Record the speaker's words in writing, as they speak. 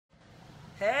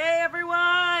Hey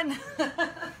everyone!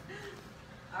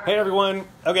 Hey everyone.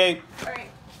 Okay, All right.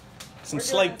 some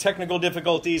slight technical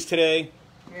difficulties today.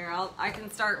 Here, I can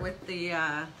start with the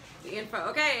info.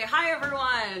 Okay, hi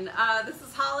everyone. This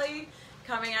is Holly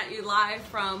coming at you live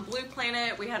from Blue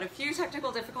Planet. We had a few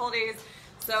technical difficulties,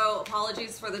 so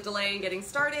apologies for the delay in getting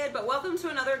started, but welcome to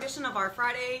another edition of our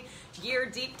Friday Gear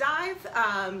Deep Dive.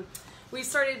 We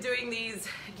started doing these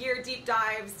gear deep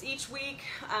dives each week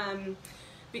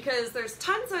because there's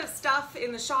tons of stuff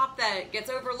in the shop that gets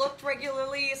overlooked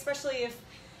regularly, especially if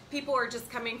people are just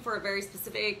coming for a very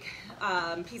specific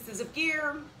pieces of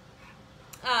gear,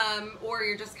 or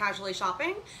you're just casually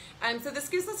shopping. So this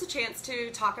gives us a chance to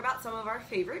talk about some of our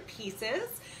favorite pieces,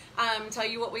 tell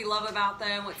you what we love about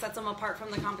them, what sets them apart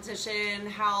from the competition,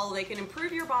 how they can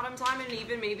improve your bottom time and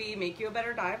even maybe make you a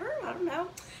better diver, I don't know.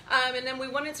 And then we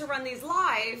wanted to run these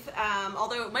live,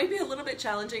 although it might be a little bit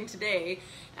challenging today,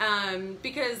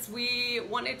 because we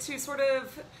wanted to sort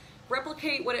of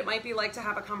replicate what it might be like to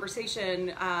have a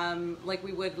conversation like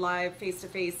we would live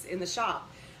face-to-face in the shop.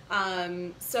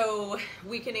 So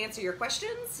we can answer your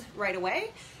questions right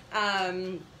away.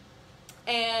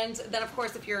 And then of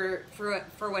course, if you're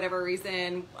for whatever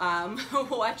reason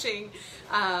watching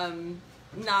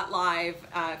not live,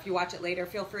 if you watch it later,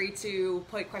 feel free to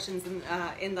put questions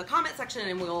in the comment section,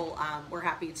 and we're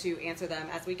happy to answer them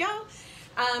as we go.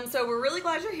 So we're really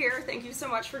glad you're here. Thank you so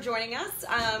much for joining us.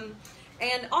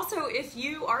 And also, if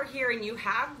you are here and you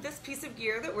have this piece of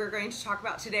gear that we're going to talk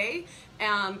about today,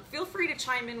 feel free to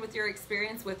chime in with your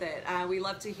experience with it. We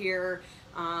love to hear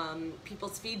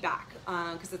people's feedback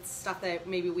because it's stuff that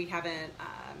maybe we haven't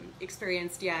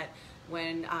experienced yet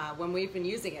when we've been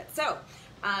using it. So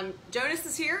Jonas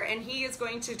is here and he is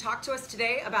going to talk to us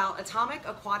today about atomic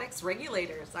aquatics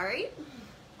regulators. All right.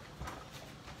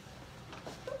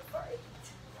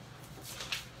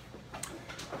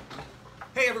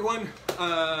 Hey everyone.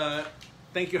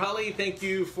 Thank you, Holly. Thank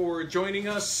you for joining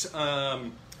us.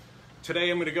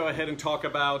 Today I'm going to go ahead and talk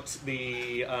about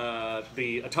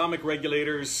the atomic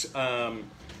regulators.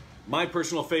 My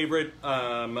personal favorite.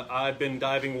 I've been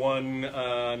diving one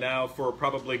now for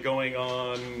probably going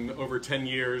on over 10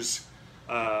 years,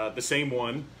 the same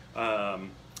one. But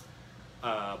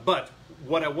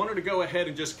what I wanted to go ahead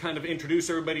and just kind of introduce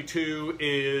everybody to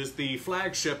is the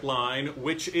flagship line,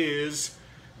 which is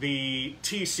the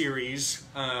T-Series,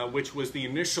 which was the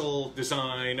initial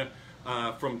design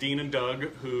from Dean and Doug,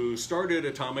 who started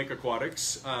Atomic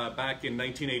Aquatics back in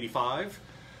 1985.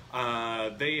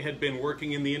 They had been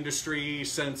working in the industry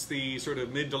since the sort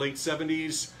of mid to late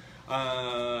 70s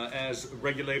as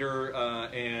regulator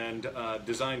and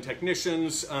design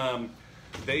technicians.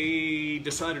 They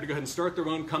decided to go ahead and start their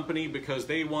own company because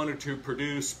they wanted to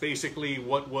produce basically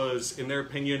what was, in their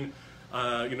opinion,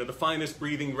 the finest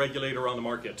breathing regulator on the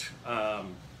market.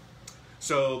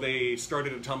 So they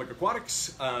started Atomic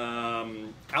Aquatics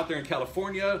out there in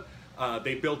California.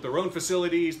 They built their own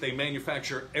facilities. They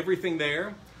manufacture everything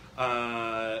there.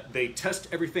 They test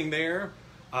everything there.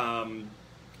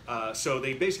 So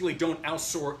they basically don't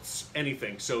outsource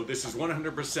anything. So this is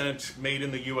 100% made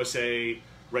in the USA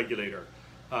regulator.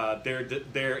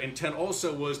 Their intent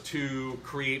also was to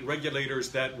create regulators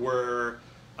that were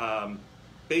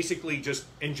basically just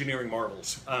engineering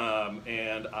marvels,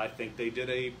 and I think they did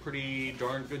a pretty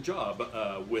darn good job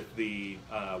with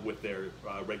their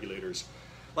regulators.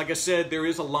 Like I said, there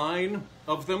is a line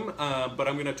of them, but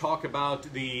I'm going to talk about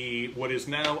what is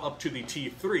now up to the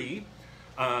T3.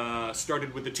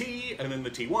 Started with the T, and then the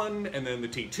T1, and then the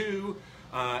T2,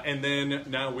 and then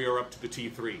now we are up to the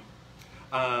T3.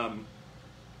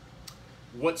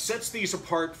 What sets these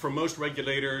apart from most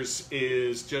regulators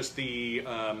is just the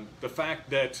fact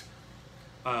that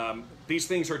these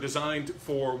things are designed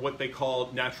for what they call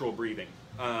natural breathing.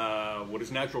 What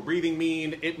does natural breathing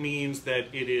mean? It means that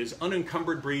it is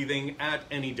unencumbered breathing at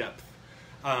any depth.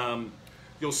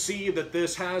 You'll see that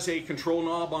this has a control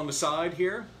knob on the side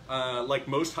here, like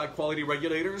most high-quality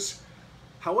regulators.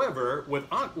 However,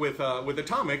 with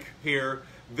Atomic here,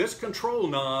 this control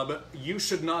knob you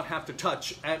should not have to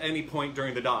touch at any point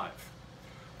during the dive.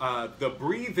 The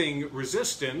breathing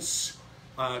resistance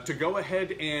to go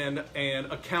ahead and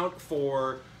account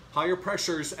for higher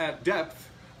pressures at depth,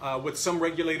 with some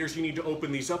regulators you need to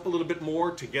open these up a little bit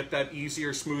more to get that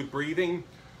easier, smooth breathing.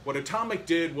 What Atomic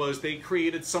did was they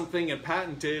created something and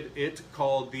patented it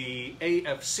called the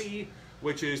AFC,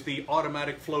 which is the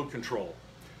automatic flow control.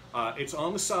 It's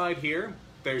on the side here.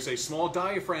 There's a small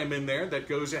diaphragm in there that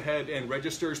goes ahead and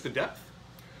registers the depth.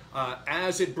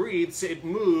 As it breathes, it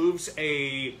moves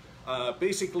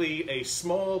basically a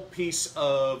small piece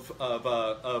of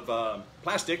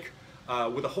plastic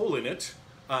with a hole in it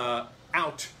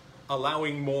out,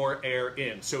 allowing more air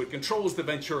in. So it controls the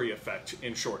Venturi effect,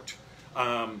 in short.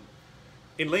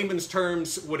 In layman's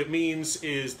terms, what it means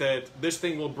is that this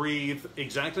thing will breathe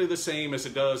exactly the same as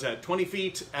it does at 20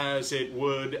 feet as it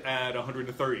would at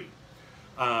 130.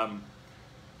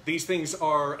 These things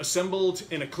are assembled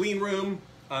in a clean room,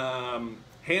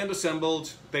 hand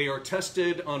assembled. They are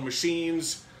tested on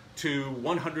machines to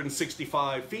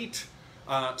 165 feet.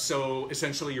 So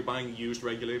essentially you're buying a used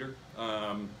regulator.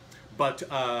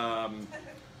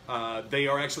 They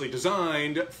are actually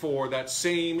designed for that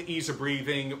same ease of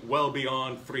breathing well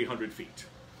beyond 300 feet.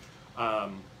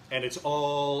 And it's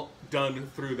all done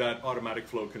through that automatic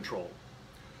flow control.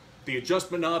 The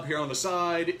adjustment knob here on the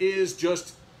side is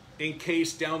just in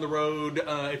case down the road,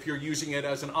 if you're using it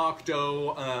as an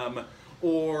octo,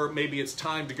 or maybe it's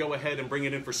time to go ahead and bring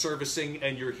it in for servicing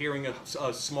and you're hearing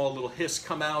a small little hiss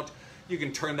come out, you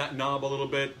can turn that knob a little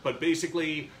bit. But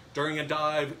basically, during a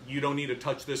dive, you don't need to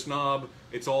touch this knob.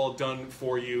 It's all done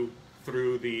for you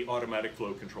through the automatic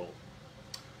flow control.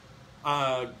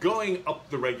 Going up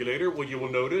the regulator, what you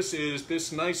will notice is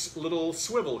this nice little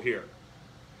swivel here.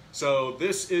 So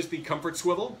this is the comfort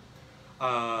swivel.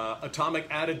 Atomic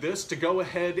added this to go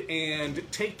ahead and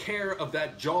take care of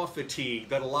that jaw fatigue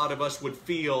that a lot of us would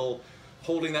feel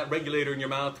holding that regulator in your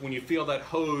mouth when you feel that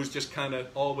hose just kind of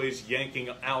always yanking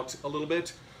out a little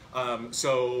bit.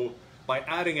 So by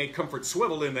adding a comfort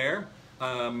swivel in there,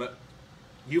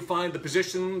 you find the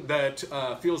position that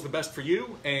feels the best for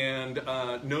you, and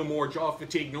no more jaw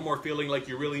fatigue, no more feeling like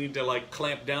you really need to like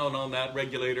clamp down on that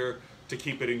regulator to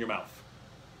keep it in your mouth.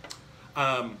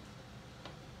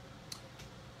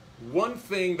 One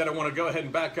thing that I want to go ahead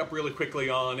and back up really quickly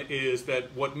on is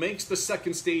that what makes the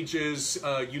second stages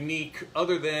unique,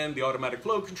 other than the automatic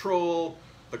flow control,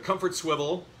 the comfort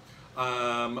swivel,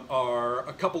 are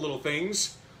a couple little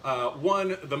things.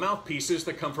 One, the mouthpieces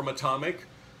that come from Atomic.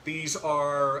 These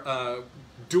are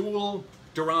dual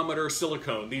durometer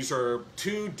silicone. These are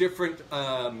two different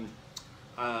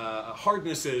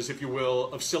hardnesses, if you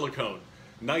will, of silicone.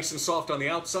 Nice and soft on the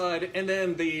outside, and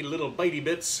then the little bitey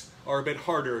bits are a bit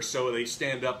harder, so they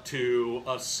stand up to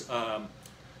us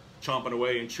chomping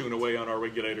away and chewing away on our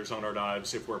regulators on our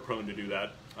dives if we're prone to do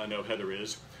that. I know Heather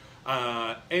is.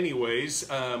 So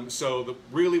the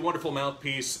really wonderful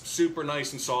mouthpiece, super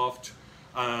nice and soft.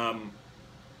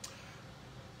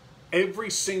 Every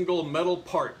single metal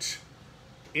part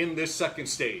in this second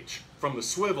stage, from the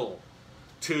swivel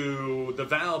to the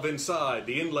valve inside,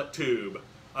 the inlet tube,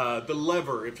 the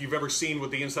lever, if you've ever seen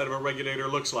what the inside of a regulator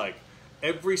looks like,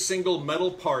 every single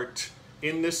metal part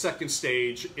in this second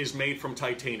stage is made from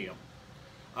titanium.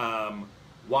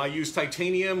 Why use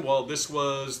titanium? Well, this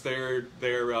was their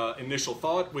initial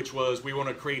thought, which was, we want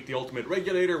to create the ultimate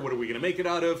regulator. What are we going to make it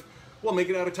out of? We'll make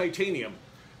it out of titanium.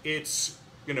 It's,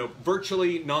 you know,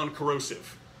 virtually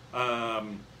non-corrosive.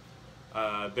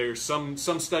 There's some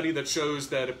study that shows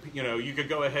that, you know, you could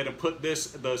go ahead and put the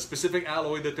specific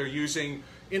alloy that they're using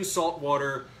in salt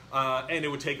water, and it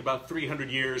would take about 300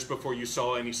 years before you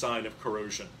saw any sign of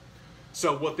corrosion.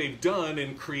 So what they've done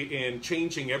in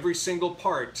changing every single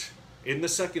part in the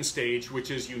second stage,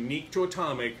 which is unique to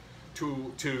Atomic,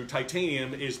 to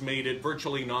titanium, is made it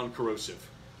virtually non-corrosive.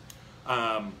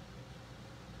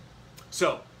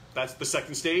 So that's the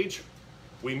second stage.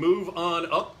 We move on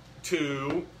up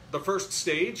to the first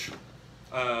stage.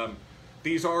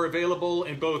 These are available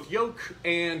in both yoke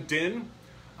and din.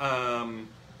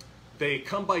 They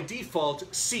come by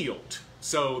default sealed.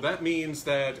 So that means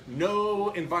that no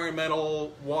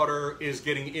environmental water is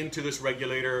getting into this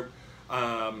regulator,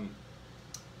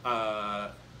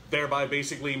 thereby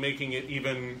basically making it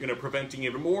even, you know, preventing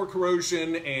even more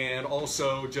corrosion, and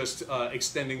also just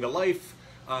extending the life,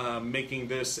 making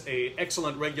this an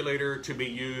excellent regulator to be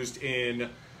used in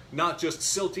not just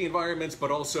silty environments, but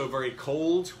also very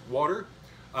cold water.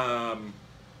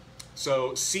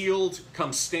 So sealed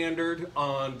comes standard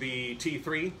on the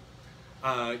T3.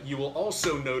 You will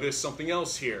also notice something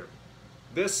else here.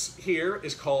 This here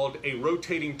is called a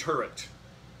rotating turret.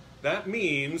 That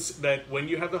means that when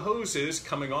you have the hoses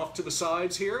coming off to the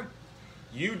sides here,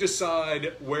 you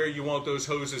decide where you want those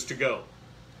hoses to go,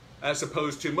 as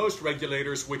opposed to most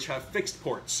regulators which have fixed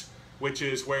ports, which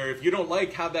is where if you don't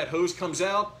like how that hose comes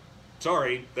out,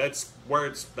 sorry, that's where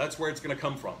it's going to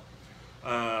come from.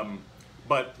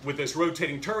 But with this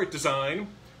rotating turret design,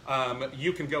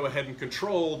 you can go ahead and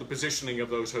control the positioning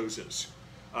of those hoses.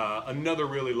 Another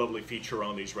really lovely feature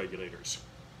on these regulators.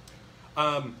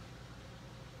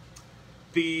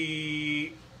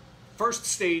 The first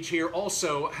stage here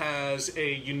also has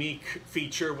a unique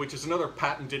feature, which is another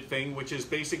patented thing, which is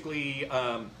basically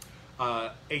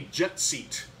a jet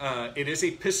seat. It is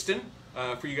a piston,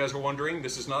 for you guys who are wondering.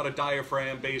 This is not a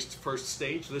diaphragm-based first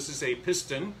stage. This is a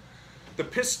piston. The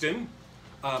piston,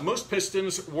 most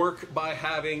pistons work by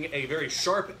having a very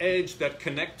sharp edge that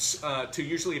connects to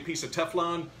usually a piece of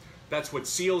Teflon. That's what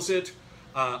seals it.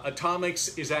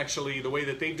 Atomics is actually the way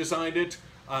that they've designed it.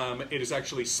 It is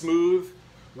actually smooth,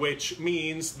 which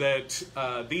means that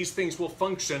these things will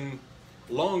function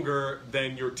longer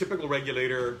than your typical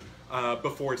regulator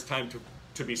before it's time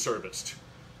to be serviced.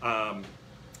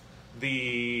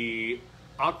 The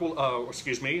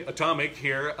Atomic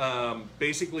here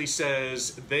basically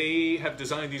says they have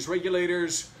designed these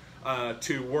regulators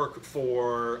to work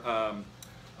for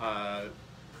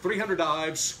 300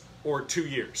 dives or 2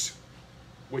 years,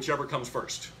 whichever comes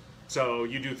first. So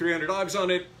you do 300 dives on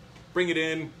it, bring it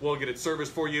in, we'll get it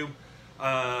serviced for you.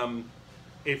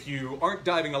 If you aren't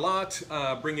diving a lot,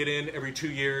 bring it in every 2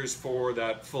 years for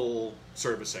that full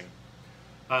servicing.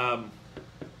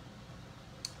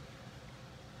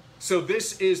 So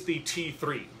this is the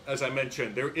T3, as I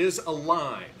mentioned. There is a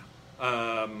line.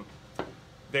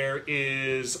 There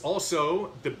is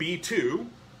also the B2,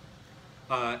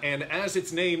 and as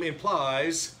its name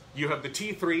implies, you have the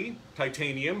T3,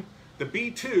 titanium. The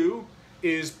B2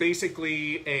 is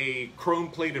basically a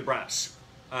chrome-plated brass,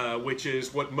 which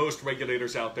is what most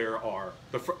regulators out there are,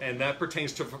 and that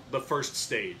pertains to the first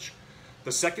stage.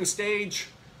 The second stage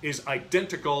is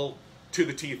identical to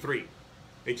the T3.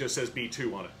 It just says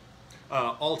B2 on it.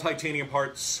 All titanium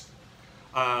parts.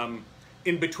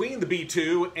 In between the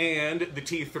B2 and the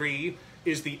T3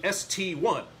 is the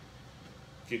ST1.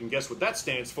 If you can guess what that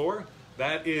stands for,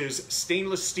 that is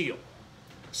stainless steel.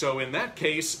 So in that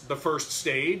case, the first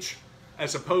stage,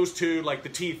 as opposed to like the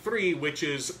T3, which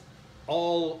is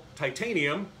all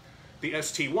titanium, the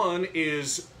ST1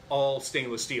 is all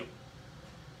stainless steel.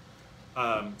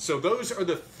 So those are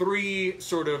the three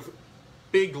sort of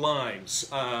big lines.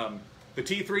 The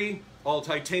T3, all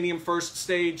titanium first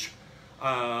stage,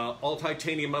 all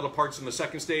titanium metal parts in the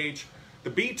second stage. The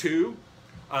B2,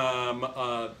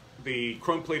 the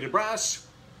chrome-plated brass,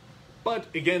 but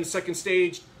again, second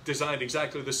stage, designed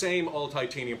exactly the same, all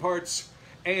titanium parts.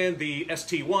 And the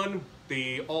ST1,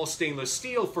 the all stainless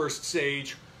steel first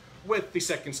stage, with the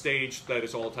second stage that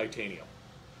is all titanium.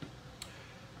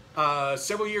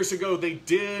 Several years ago, they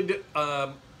did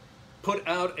put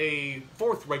out a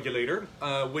fourth regulator,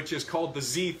 which is called the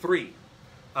Z3.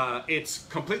 It's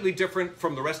completely different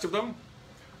from the rest of them.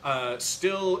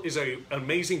 Still is an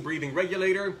amazing breathing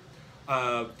regulator.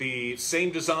 The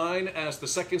same design as the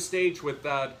second stage with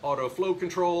that auto flow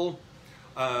control.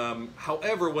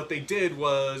 However, what they did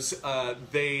was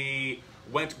they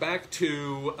went back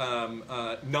to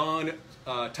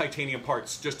non-titanium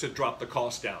parts just to drop the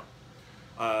cost down.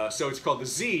 So it's called the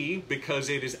Z because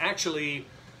it is actually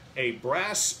a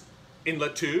brass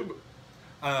inlet tube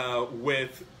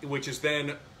which is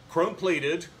then chrome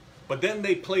plated, but then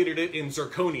they plated it in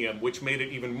zirconium, which made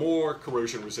it even more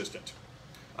corrosion resistant.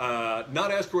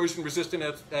 Not as corrosion resistant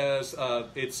as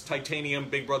its titanium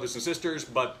big brothers and sisters,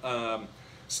 but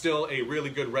still a really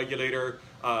good regulator.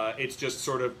 It's just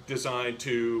sort of designed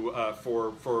to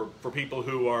for people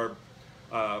who are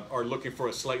looking for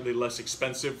a slightly less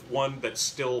expensive one that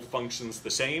still functions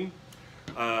the same.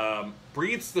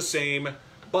 Breathes the same,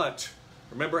 but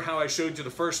remember how I showed you the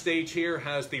first stage here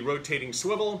has the rotating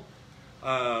swivel,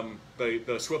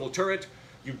 the swivel turret.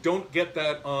 You don't get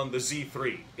that on the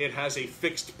Z3. It has a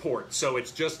fixed port, so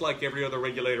it's just like every other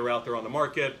regulator out there on the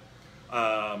market.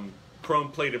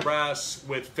 Chrome-plated brass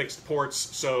with fixed ports,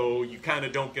 so you kind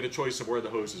of don't get a choice of where the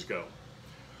hoses go.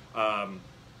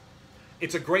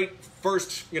 It's a great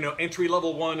first,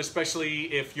 entry-level one,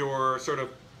 especially if you're sort of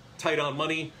tight on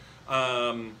money.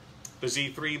 The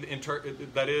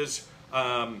Z3, that is.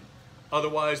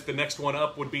 Otherwise, the next one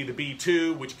up would be the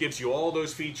B2, which gives you all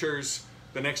those features.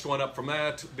 The next one up from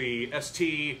that, the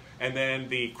ST, and then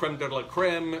the creme de la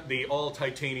creme, the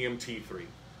all-titanium T3.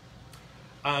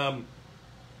 Holly,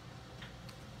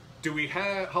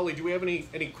 do we have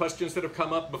any questions that have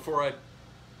come up before I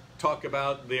talk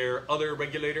about their other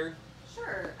regulator?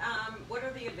 Sure. What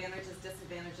are the advantages,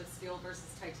 disadvantages, steel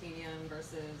versus titanium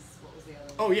versus, what was the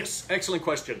other one? Oh, yes. Excellent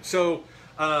question. So,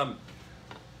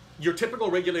 your typical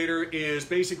regulator is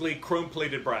basically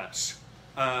chrome-plated brass.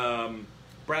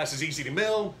 Brass is easy to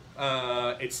mill,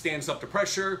 it stands up to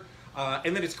pressure,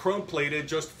 and then it's chrome-plated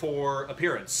just for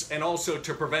appearance, and also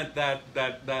to prevent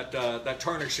that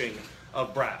tarnishing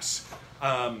of brass.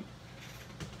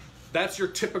 That's your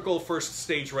typical first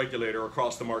stage regulator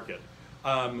across the market.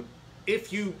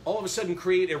 If you all of a sudden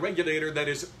create a regulator that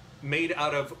is made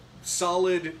out of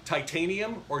solid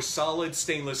titanium or solid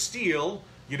stainless steel,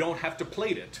 you don't have to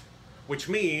plate it, which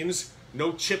means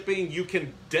no chipping. You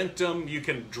can dent them, you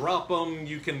can drop them,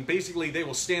 you can basically, they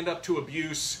will stand up to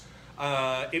abuse.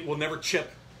 It will never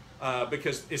chip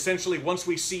because essentially once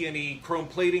we see any chrome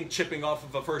plating chipping off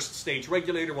of a first stage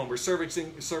regulator when we're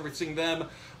servicing them,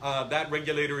 that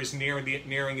regulator is nearing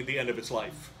the end of its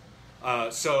life.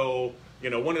 So, you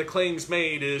know, one of the claims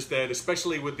made is that,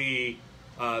 especially with the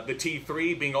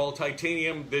T3 being all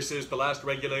titanium, this is the last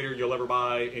regulator you'll ever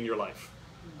buy in your life.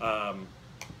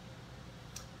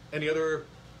 Any other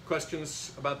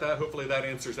questions about that? Hopefully that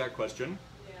answers that question.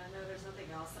 Yeah, no, there's nothing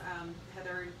else.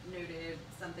 Heather noted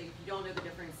something, if you don't know the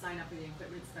difference, sign up for the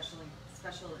equipment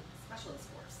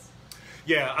specialist course.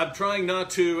 Yeah, I'm trying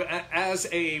not to, as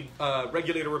a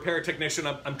regulator repair technician,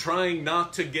 I'm trying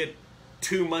not to get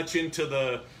too much into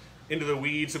the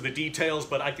weeds of the details,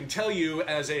 but I can tell you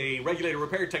as a regulator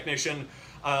repair technician,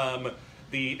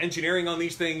 the engineering on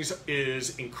these things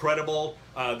is incredible.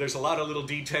 There's a lot of little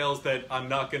details that I'm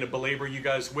not going to belabor you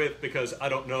guys with because I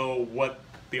don't know what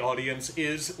the audience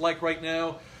is like right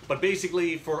now. But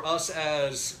basically, for us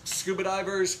as scuba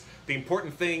divers, the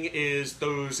important thing is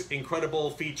those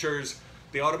incredible features,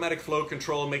 the automatic flow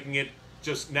control, making it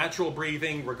just natural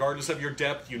breathing regardless of your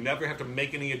depth. You never have to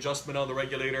make any adjustment on the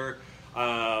regulator.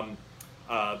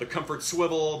 The comfort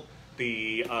swivel,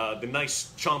 the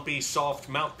nice chompy soft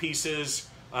mouthpieces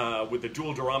with the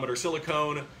dual durometer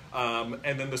silicone,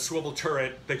 and then the swivel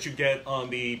turret that you get on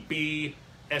the B,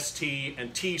 ST,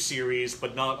 and T series,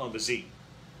 but not on the Z.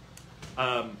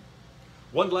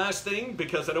 One last thing,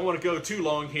 because I don't want to go too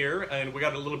long here, and we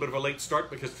got a little bit of a late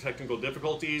start because of technical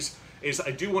difficulties, is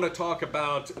I do want to talk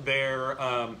about their,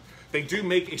 they do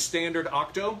make a standard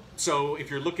octo, so if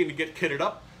you're looking to get kitted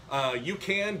up, you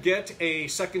can get a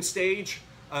second stage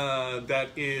that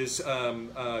is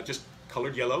just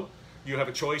colored yellow. You have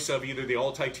a choice of either the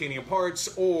all titanium parts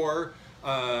or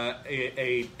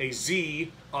a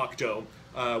Z octo,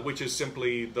 which is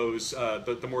simply those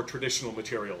the more traditional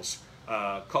materials.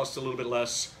 Costs a little bit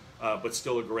less, but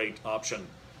still a great option.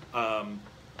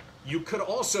 You could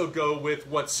also go with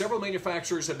what several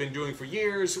manufacturers have been doing for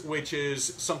years, which is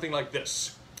something like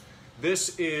this.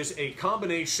 This is a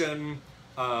combination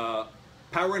power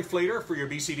inflator for your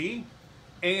BCD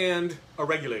and a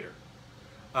regulator.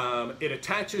 It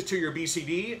attaches to your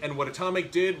BCD, and what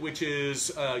Atomic did, which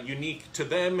is unique to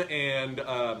them and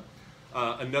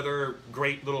another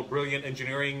great little brilliant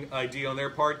engineering idea on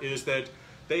their part, is that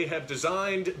they have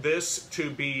designed this to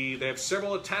be, they have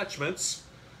several attachments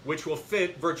which will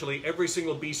fit virtually every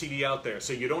single BCD out there.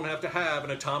 So you don't have to have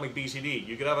an Atomic BCD.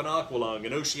 You could have an Aqualung,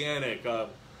 an Oceanic,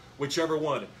 whichever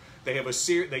one. They have a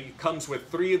series that comes with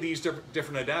 3 of these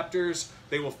different adapters.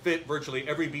 They will fit virtually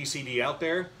every BCD out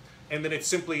there. And then it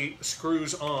simply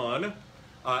screws on,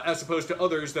 as opposed to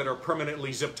others that are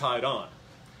permanently zip tied on.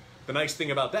 The nice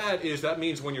thing about that is that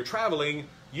means when you're traveling,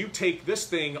 you take this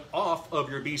thing off of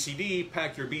your BCD,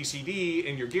 pack your BCD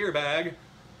in your gear bag,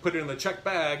 put it in the check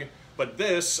bag, but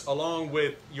this, along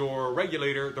with your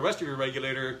regulator, the rest of your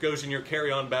regulator, goes in your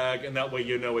carry-on bag, and that way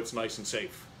you know it's nice and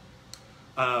safe.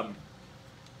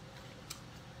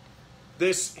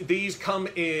 These come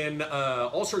in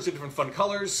all sorts of different fun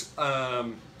colors.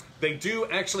 They do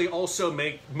actually also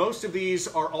make, most of these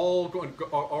are all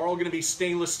going to be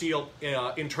stainless steel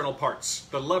internal parts.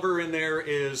 The lever in there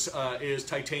is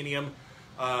titanium,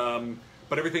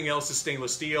 but everything else is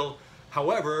stainless steel.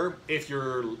 However, if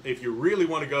you really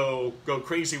want to go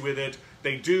crazy with it,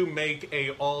 they do make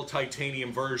a all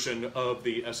titanium version of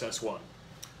the SS1.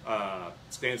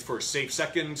 Stands for Safe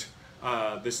Second.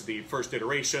 This is the first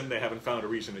iteration. They haven't found a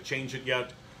reason to change it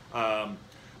yet.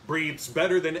 Breathes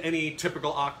better than any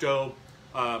typical octo.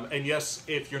 And yes,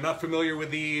 if you're not familiar with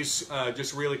these,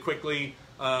 just really quickly,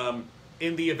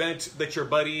 in the event that your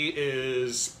buddy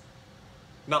is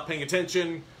not paying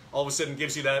attention, all of a sudden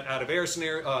gives you that out of air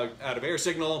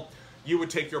signal, you would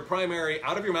take your primary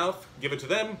out of your mouth, give it to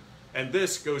them, and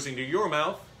this goes into your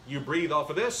mouth. You breathe off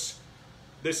of this.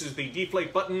 This is the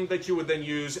deflate button that you would then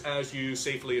use as you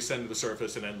safely ascend to the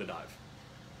surface and end the dive.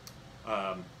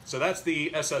 So that's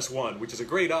the SS1, which is a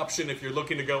great option if you're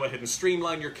looking to go ahead and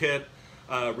streamline your kit.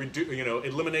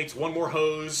 Eliminates one more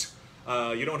hose.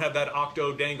 You don't have that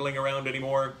octo dangling around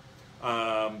anymore.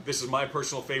 This is my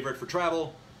personal favorite for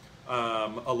travel,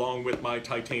 along with my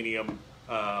titanium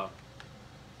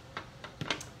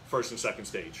first and second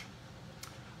stage.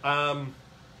 I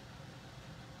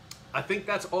think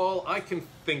that's all I can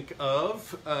think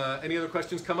of. Any other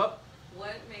questions come up?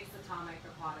 What makes Atomic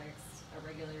Aquatics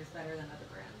regulators better than other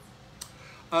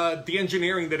brands? The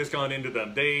engineering that has gone into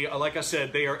them. They, like I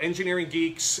said, they are engineering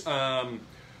geeks.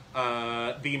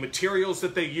 The materials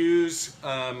that they use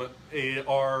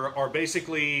are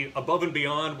basically above and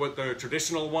beyond what the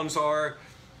traditional ones are.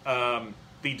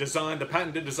 The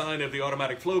patented design of the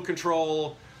automatic flow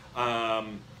control,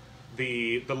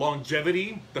 the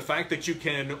longevity, the fact that you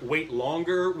can wait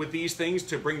longer with these things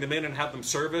to bring them in and have them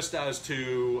serviced as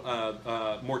to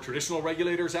more traditional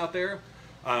regulators out there.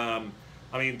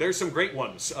 I mean, there's some great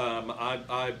ones.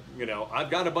 I've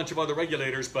got a bunch of other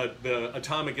regulators, but the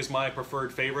Atomic is my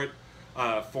preferred favorite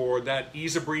for that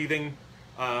ease of breathing.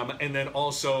 And then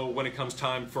also when it comes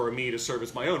time for me to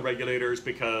service my own regulators,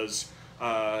 because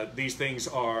these things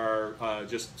are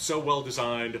just so well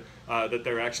designed that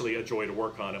they're actually a joy to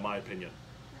work on, in my opinion.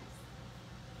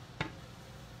 Nice.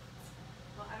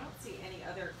 Well, I don't see any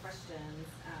other questions.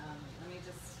 Let me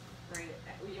just write it.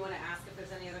 You want to ask if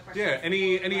there's any other questions? Yeah,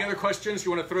 any other questions?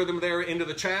 You want to throw them there into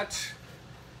the chat?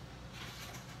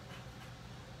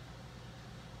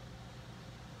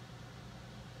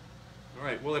 All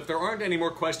right, well, if there aren't any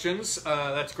more questions,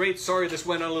 that's great. Sorry this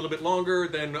went on a little bit longer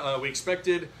than we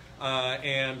expected.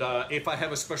 If I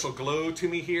have a special glow to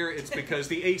me here, it's because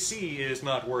the AC is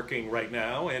not working right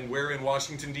now, and we're in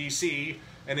Washington, D.C.,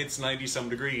 and it's 90-some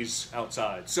degrees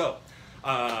outside. So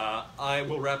I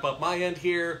will wrap up my end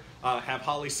here, have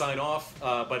Holly sign off,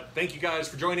 but thank you guys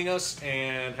for joining us,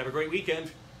 and have a great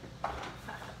weekend.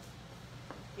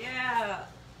 Yeah.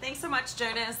 Thanks so much,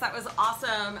 Jonas. That was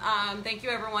awesome. Thank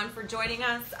you, everyone, for joining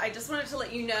us. I just wanted to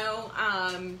let you know,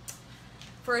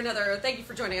 thank you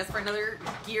for joining us for another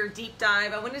gear deep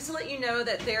dive. I wanted to let you know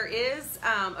that there is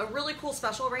a really cool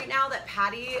special right now that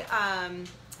PADI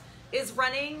is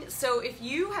running. So if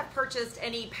you have purchased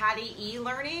any PADI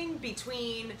e-learning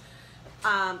between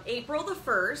April the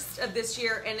 1st of this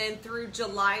year and then through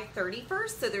July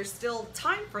 31st, so there's still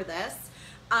time for this,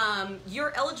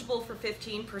 you're eligible for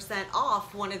 15%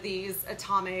 off one of these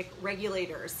Atomic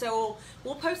regulators. So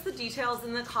we'll post the details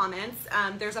in the comments.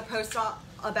 There's a post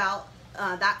about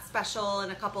that special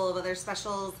and a couple of other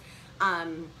specials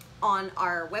on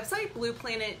our website,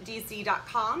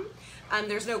 blueplanetdc.com.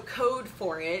 There's no code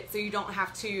for it, so you don't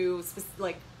have to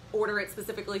order it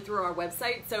specifically through our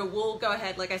website. So we'll go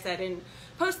ahead, like I said, and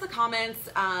post the comments,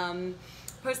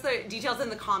 post the details in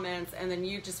the comments, and then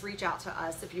you just reach out to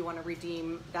us if you want to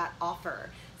redeem that offer.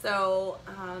 So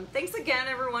thanks again,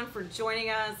 everyone, for joining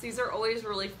us. These are always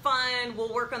really fun.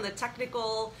 We'll work on the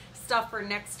technical stuff for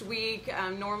next week.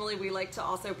 Normally, we like to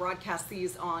also broadcast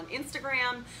these on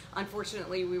Instagram.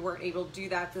 Unfortunately, we weren't able to do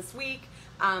that this week.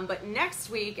 But next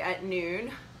week at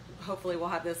noon, hopefully we'll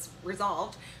have this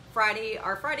resolved.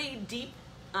 Our Friday deep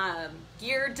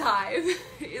gear dive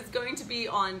is going to be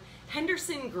on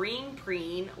Henderson green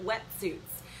preen wetsuits.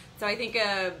 So I think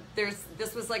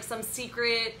this was like some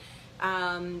secret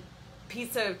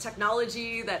piece of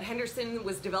technology that Henderson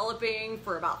was developing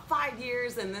for about 5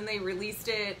 years, and then they released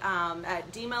it at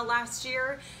DEMA last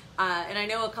year. And I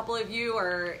know a couple of you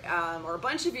or a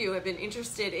bunch of you have been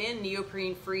interested in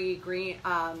neoprene-free green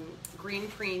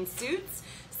preen suits.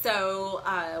 So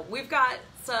we've got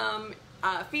some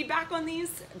feedback on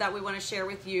these that we want to share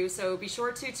with you. So be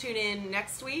sure to tune in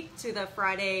next week to the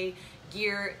Friday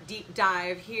Gear Deep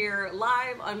Dive here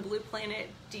live on Blue Planet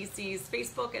DC's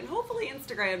Facebook and hopefully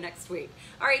Instagram next week.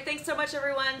 All right, thanks so much,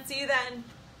 everyone. See you then.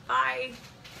 Bye.